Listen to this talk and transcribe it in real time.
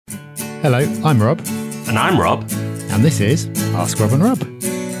Hello, I'm Rob. And I'm Rob. And this is Ask Rob and Rob.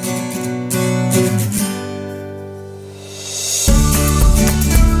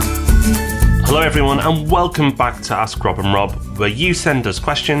 Hello everyone and welcome back to Ask Rob and Rob, where you send us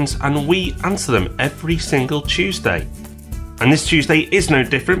questions and we answer them every single Tuesday. And this Tuesday is no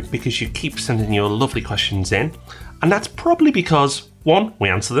different because you keep sending your lovely questions in. And that's probably because, one, we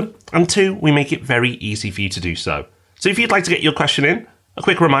answer them, and two, we make it very easy for you to do so. So if you'd like to get your question in, a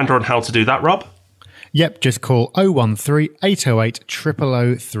quick reminder on how to do that, Rob. Yep, just call 013 808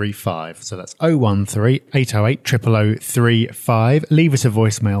 00035. So that's 013 808 00035. Leave us a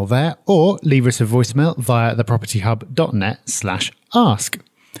voicemail there or leave us a voicemail via thepropertyhub.net/ask.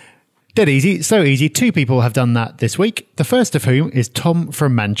 Dead easy, so easy. Two people have done that this week. The first of whom is Tom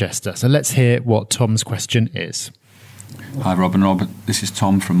from Manchester. So let's hear what Tom's question is. Hi Rob and Rob, this is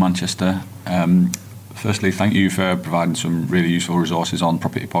Tom from Manchester. Firstly, thank you for providing some really useful resources on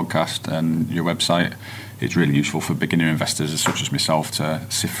Property Podcast and your website. It's really useful for beginner investors such as myself to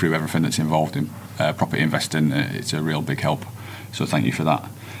sift through everything that's involved in property investing. It's a real big help, so thank you for that.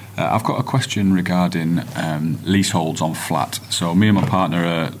 I've got a question regarding leaseholds on flat. So me and my partner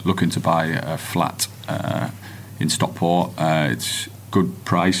are looking to buy a flat in Stockport. It's good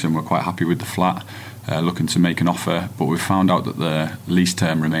price and we're quite happy with the flat. Looking to make an offer, but we've found out that the lease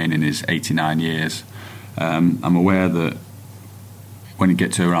term remaining is 89 years. I'm aware that when you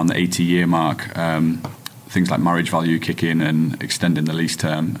get to around the 80-year mark, things like marriage value kick in and extending the lease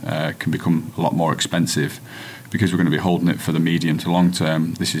term can become a lot more expensive. Because we're going to be holding it for the medium to long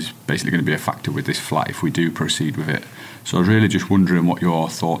term, this is basically going to be a factor with this flat if we do proceed with it. So I was really just wondering what your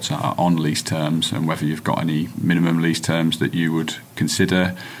thoughts are on lease terms and whether you've got any minimum lease terms that you would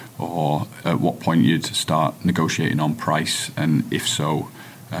consider, or at what point you'd start negotiating on price, and if so,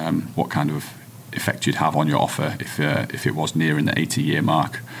 what kind of effect you'd have on your offer if it was nearing the 80-year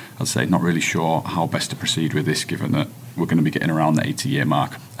mark. I'd say not really sure how best to proceed with this, given that we're going to be getting around the 80-year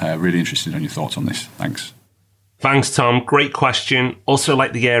mark. Really interested in your thoughts on this. Thanks. Thanks, Tom. Great question. Also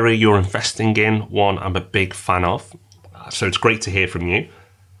like the area you're investing in, one I'm a big fan of. So it's great to hear from you.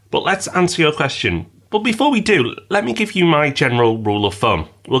 But let's answer your question. But before we do, let me give you my general rule of thumb.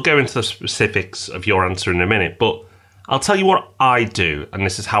 We'll go into the specifics of your answer in a minute, but I'll tell you what I do, and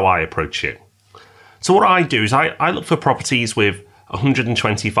this is how I approach it. So what I do is I look for properties with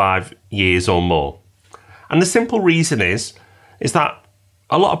 125 years or more. And the simple reason is that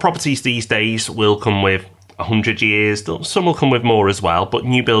a lot of properties these days will come with 100 years. Some will come with more as well, but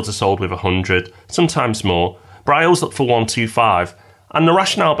new builds are sold with 100, sometimes more. But I always look for 125. And the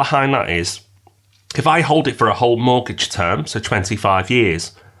rationale behind that is, if I hold it for a whole mortgage term, so 25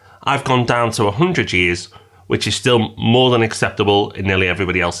 years, I've gone down to 100 years, which is still more than acceptable in nearly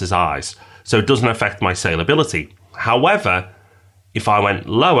everybody else's eyes. So it doesn't affect my saleability. However, if I went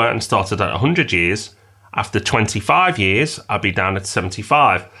lower and started at 100 years, after 25 years, I'd be down at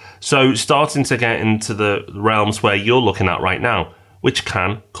 75. So starting to get into the realms where you're looking at right now, which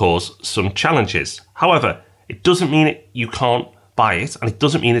can cause some challenges. However, it doesn't mean you can't buy it, and it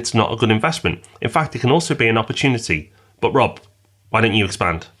doesn't mean it's not a good investment. In fact, it can also be an opportunity. But Rob, why don't you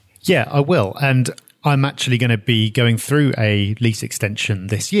expand? Yeah, I will. And I'm actually going to be going through a lease extension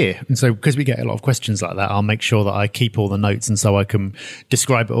this year. And so because we get a lot of questions like that, I'll make sure that I keep all the notes and so I can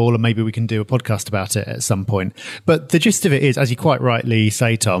describe it all, and maybe we can do a podcast about it at some point. But the gist of it is, as you quite rightly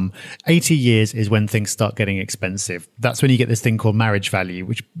say, Tom, 80 years is when things start getting expensive. That's when you get this thing called marriage value,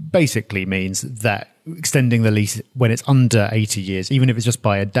 which basically means that extending the lease when it's under 80 years, even if it's just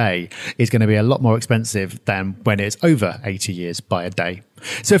by a day, is going to be a lot more expensive than when it's over 80 years by a day.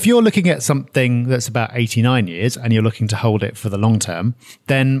 So if you're looking at something that's about 89 years and you're looking to hold it for the long term,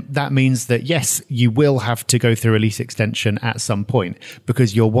 then that means that, yes, you will have to go through a lease extension at some point,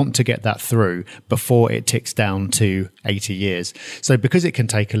 because you'll want to get that through before it ticks down to 80 years. So because it can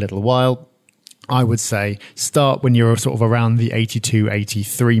take a little while, I would say start when you're sort of around the 82,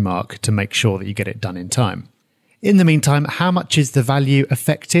 83 mark to make sure that you get it done in time. In the meantime, how much is the value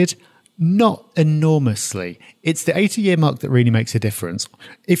affected? Not enormously. It's the 80-year mark that really makes a difference.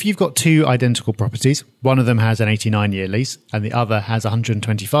 If you've got two identical properties, one of them has an 89-year lease and the other has a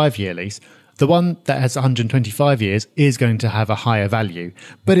 125-year lease, the one that has 125 years is going to have a higher value,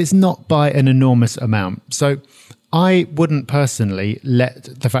 but it's not by an enormous amount. So I wouldn't personally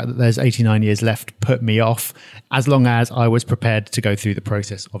let the fact that there's 89 years left put me off, as long as I was prepared to go through the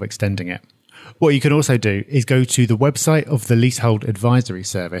process of extending it. What you can also do is go to the website of the Leasehold Advisory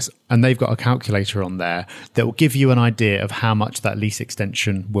Service, and they've got a calculator on there that will give you an idea of how much that lease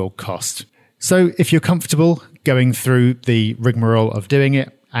extension will cost. So if you're comfortable going through the rigmarole of doing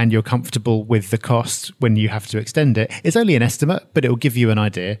it, and you're comfortable with the cost when you have to extend it, it's only an estimate, but it will give you an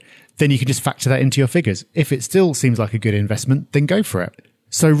idea. Then you can just factor that into your figures. If it still seems like a good investment, then go for it.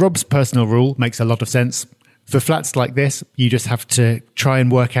 So Rob's personal rule makes a lot of sense. For flats like this, you just have to try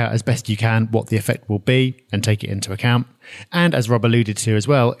and work out as best you can what the effect will be and take it into account. And as Rob alluded to as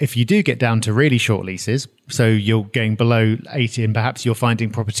well, if you do get down to really short leases, so you're going below 80 and perhaps you're finding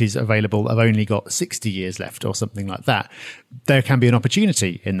properties available have only got 60 years left or something like that, there can be an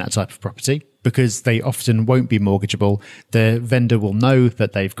opportunity in that type of property because they often won't be mortgageable. The vendor will know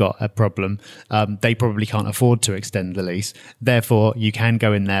that they've got a problem. They probably can't afford to extend the lease. Therefore, you can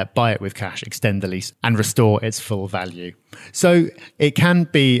go in there, buy it with cash, extend the lease and restore its full value. So it can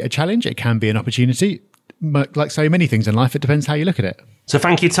be a challenge. It can be an opportunity. Like so many things in life, it depends how you look at it. So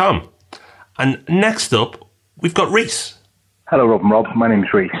thank you, Tom. And next up, we've got Reece. Hello, Rob and Rob. My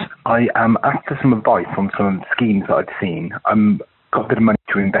name's Reece. I am after some advice on some schemes that I've seen. I've got a bit of money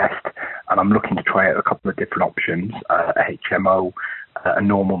to invest, and I'm looking to try out a couple of different options, a HMO, a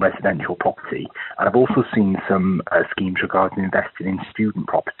normal residential property. And I've also seen some schemes regarding investing in student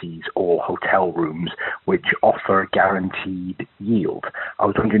properties or hotel rooms, which offer guaranteed yield. I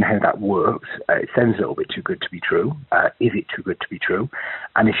was wondering how that works. It sounds a little bit too good to be true. Is it too good to be true?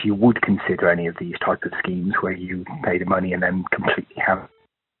 And if you would consider any of these types of schemes where you pay the money and then completely have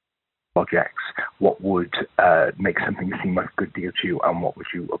projects, what would make something seem like a good deal to you, and what would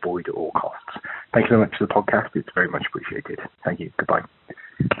you avoid at all costs? Thank you very much for the podcast. It's very much appreciated. Thank you. Goodbye.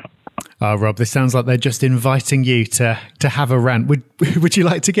 Rob, this sounds like they're just inviting you to have a rant. Would you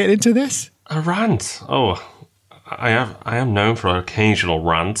like to get into this? A rant? Oh, I am known for an occasional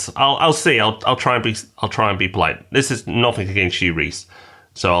rant. I'll see. I'll try and be polite. This is nothing against you, Reece.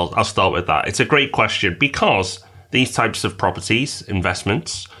 So I'll start with that. It's a great question because these types of properties,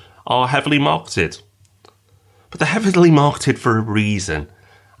 investments, are heavily marketed. But they're heavily marketed for a reason.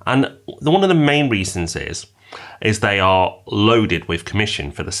 And one of the main reasons is they are loaded with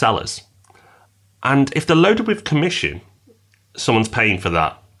commission for the sellers. And if they're loaded with commission, someone's paying for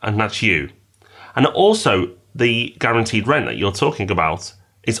that, and that's you. And also, the guaranteed rent that you're talking about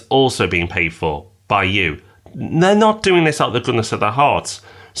is also being paid for by you. They're not doing this out of the goodness of their hearts.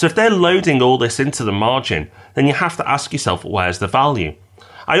 So if they're loading all this into the margin, then you have to ask yourself, where's the value?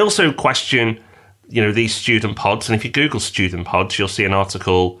 I also question, these student pods. And if you Google student pods, you'll see an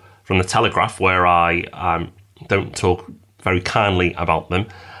article from the Telegraph where I don't talk very kindly about them.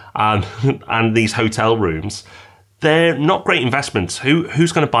 And these hotel rooms, they're not great investments.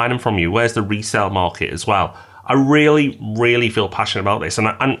 Who's going to buy them from you? Where's the resale market as well? I really, really feel passionate about this. And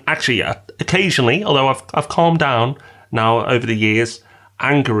actually, occasionally, although I've calmed down now over the years,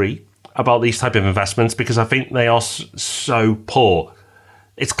 angry about these type of investments because I think they are so poor.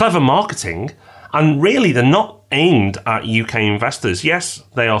 It's clever marketing, and really they're not aimed at UK investors. Yes,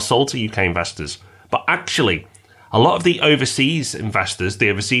 they are sold to UK investors, but actually a lot of the overseas investors,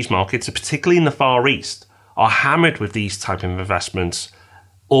 the overseas markets, particularly in the Far East, are hammered with these type of investments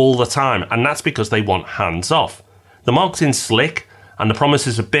all the time, and that's because they want hands off. The marketing's slick and the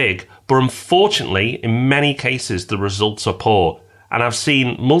promises are big, but unfortunately, in many cases, the results are poor. And I've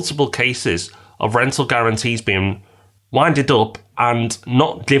seen multiple cases of rental guarantees being winded up and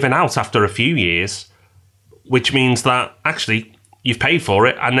not given out after a few years, which means that actually you've paid for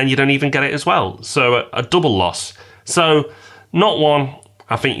it and then you don't even get it as well. So a double loss. So not one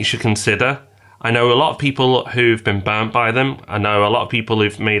I think you should consider. I know a lot of people who've been burnt by them. I know a lot of people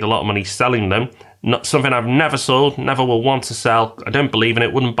who've made a lot of money selling them. Not something I've never sold, never will want to sell. I don't believe in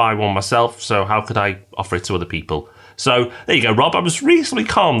it, wouldn't buy one myself. So how could I offer it to other people? So there you go, Rob. I was reasonably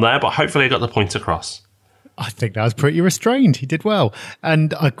calm there, but hopefully I got the point across. I think that was pretty restrained. He did well.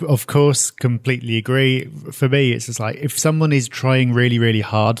 And I, of course, completely agree. For me, it's just like, if someone is trying really, really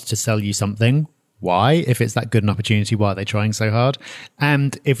hard to sell you something, why? If it's that good an opportunity, why are they trying so hard?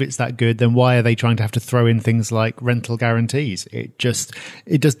 And if it's that good, then why are they trying to have to throw in things like rental guarantees? It just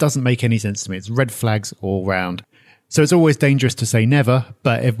doesn't make any sense to me. It's red flags all round. So it's always dangerous to say never,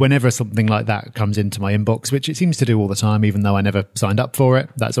 but whenever something like that comes into my inbox, which it seems to do all the time, even though I never signed up for it,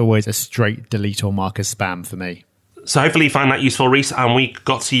 that's always a straight delete or mark as spam for me. So hopefully you find that useful, Reece, and we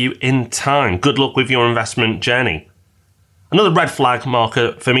got to you in time. Good luck with your investment journey. Another red flag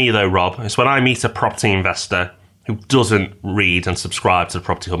marker for me, though, Rob, is when I meet a property investor who doesn't read and subscribe to the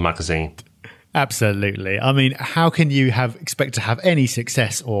Property Hub magazine. Absolutely. I mean, how can you expect to have any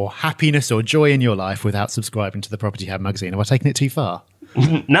success or happiness or joy in your life without subscribing to the Property Hub magazine? Have I taken it too far?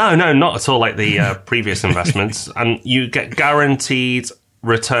 No, not at all like the previous investments. And you get guaranteed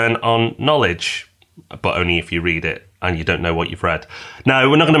return on knowledge, but only if you read it and you don't know what you've read. No,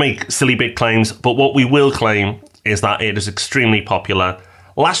 we're not going to make silly big claims, but what we will claim is that it is extremely popular.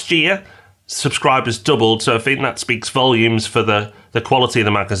 Last year, subscribers doubled, so I think that speaks volumes for the quality of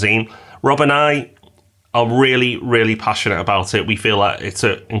the magazine. Rob and I are really, really passionate about it. We feel like it's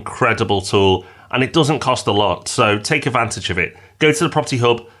an incredible tool, and it doesn't cost a lot, so take advantage of it. Go to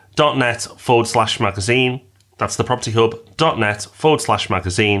thepropertyhub.net/magazine. That's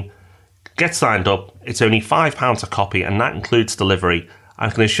thepropertyhub.net/magazine. Get signed up. It's only £5 a copy, and that includes delivery. I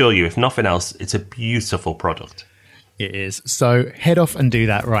can assure you, if nothing else, it's a beautiful product. It is. So head off and do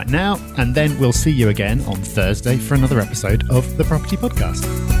that right now, and then we'll see you again on Thursday for another episode of The Property Podcast.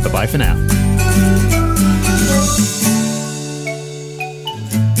 Bye-bye for now.